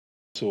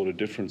sort of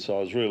difference. So I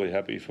was really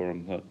happy for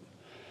them that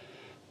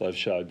they've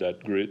showed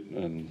that grit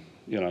and,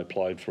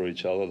 played for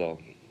each other.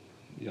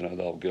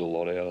 They'll get a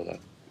lot out of that.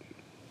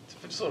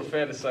 It's sort of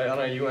fair to say, I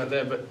know you weren't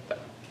there, but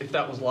if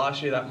that was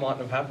last year, that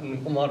mightn't have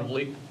happened. We might have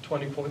leaked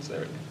 20 points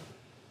there.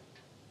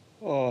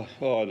 Oh,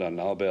 I don't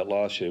know about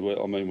last year.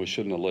 We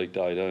shouldn't have leaked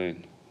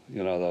 18.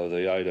 They were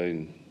the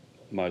 18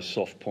 most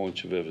soft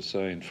points you've ever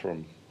seen,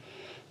 from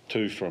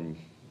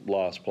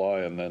last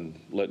play, and then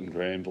letting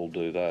Granville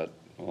do that.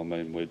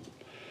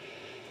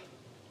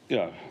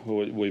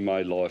 We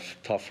made life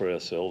tough for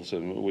ourselves,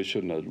 and we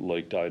shouldn't have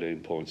leaked 18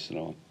 points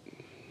tonight.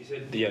 You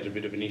said you had a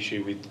bit of an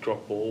issue with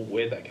drop ball.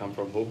 Where'd that come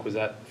from, Hook? Was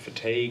that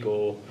fatigue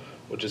or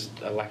just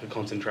a lack of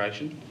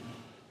concentration?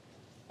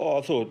 Oh,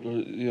 I thought,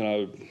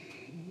 a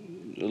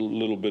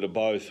little bit of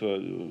both.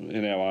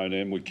 In our own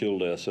end, we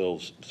killed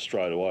ourselves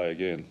straight away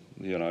again,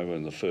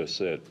 in the first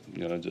set.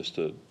 Just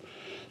a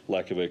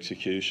lack of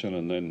execution,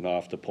 and then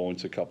after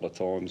points a couple of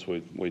times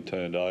we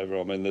turned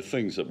over. They're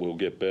things that will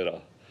get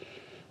better,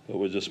 but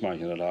we're just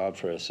making it hard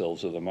for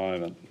ourselves at the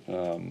moment.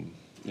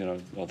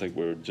 I think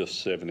we're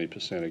just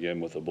 70%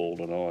 again with the ball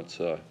tonight,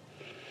 so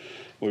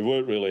we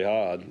worked really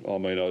hard.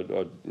 I'm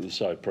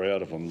so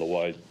proud of them, the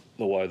way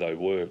they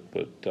worked,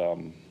 but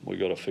we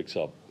got to fix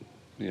up,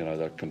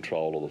 that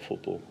control of the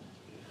football.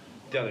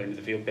 The other end of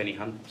the field, Benny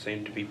Hunt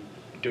seemed to be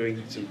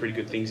doing some pretty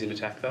good things in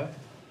attack, though.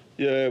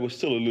 Yeah, we're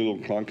still a little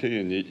clunky,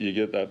 and you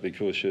get that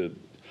because you're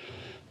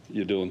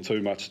doing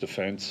too much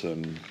defence,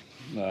 and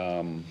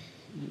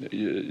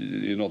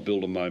you're not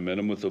building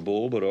momentum with the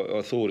ball. But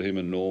I thought him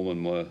and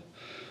Norman were,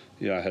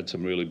 had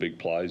some really big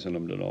plays in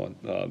them tonight.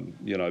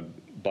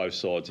 Both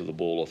sides of the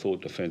ball. I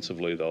thought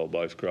defensively they were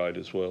both great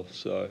as well.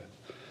 So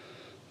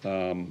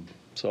I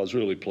was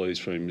really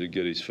pleased for him to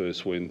get his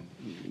first win,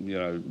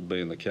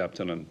 being the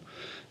captain, and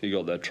he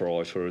got that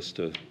try for us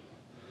to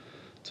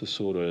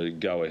sort of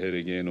go ahead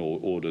again,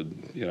 or to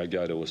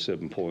go to a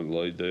 7-point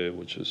lead there,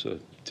 which is a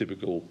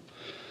typical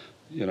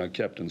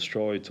captain's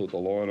try. He took the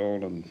line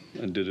on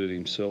and did it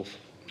himself.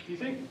 Do you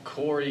think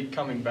Corey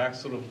coming back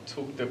sort of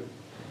took the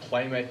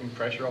playmaking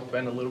pressure off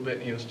Ben a little bit,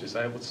 and he was just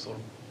able to sort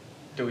of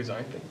do his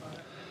own thing?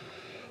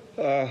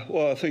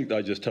 Well, I think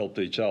they just helped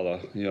each other.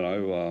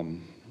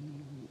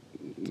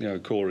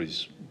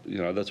 Corey's,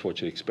 that's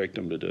what you expect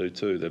them to do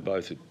too. They've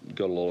both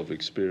got a lot of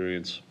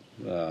experience.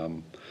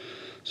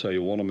 So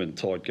you want them in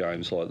tight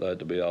games like that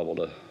to be able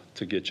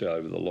to get you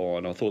over the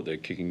line. I thought their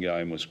kicking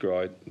game was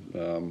great.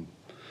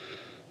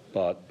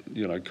 But,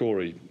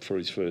 Corey, for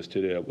his first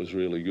hit out, was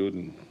really good.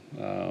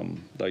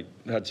 And they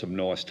had some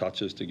nice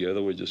touches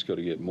together. We just got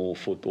to get more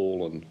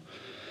football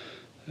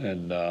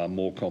and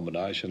more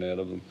combination out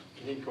of them.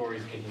 Do you think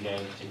Corey's kicking game,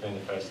 particularly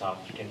in the first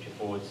half, kept your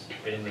forwards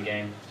fit in the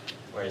game?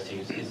 Whereas he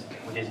was,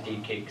 with his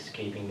deep kicks,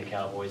 keeping the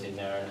Cowboys in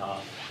their own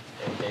half.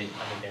 I think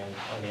they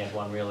only had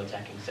one real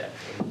attacking set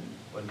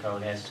when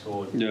Cohen has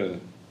scored. Yeah.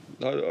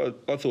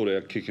 I thought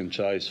our kick and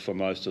chase for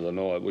most of the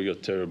night, we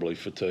got terribly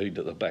fatigued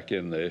at the back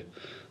end there.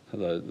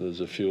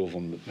 There's a few of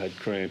them that had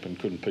cramp and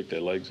couldn't pick their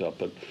legs up.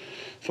 But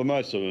for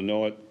most of the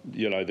night,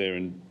 their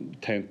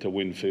intent to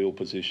win field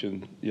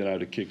position,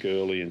 to kick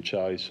early and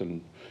chase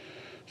and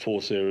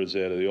force errors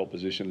out of the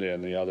opposition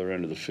down the other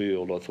end of the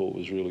field, I thought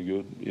was really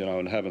good.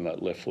 And having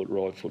that left foot,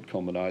 right foot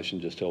combination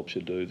just helps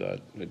you do that.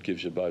 It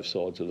gives you both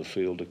sides of the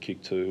field to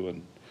kick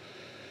to.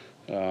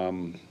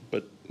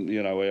 But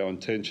our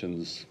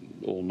intentions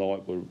all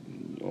night were,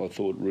 I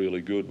thought, really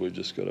good. We've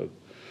just got to,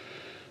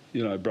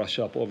 brush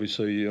up,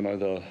 obviously,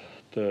 the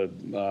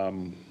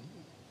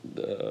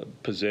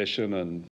possession and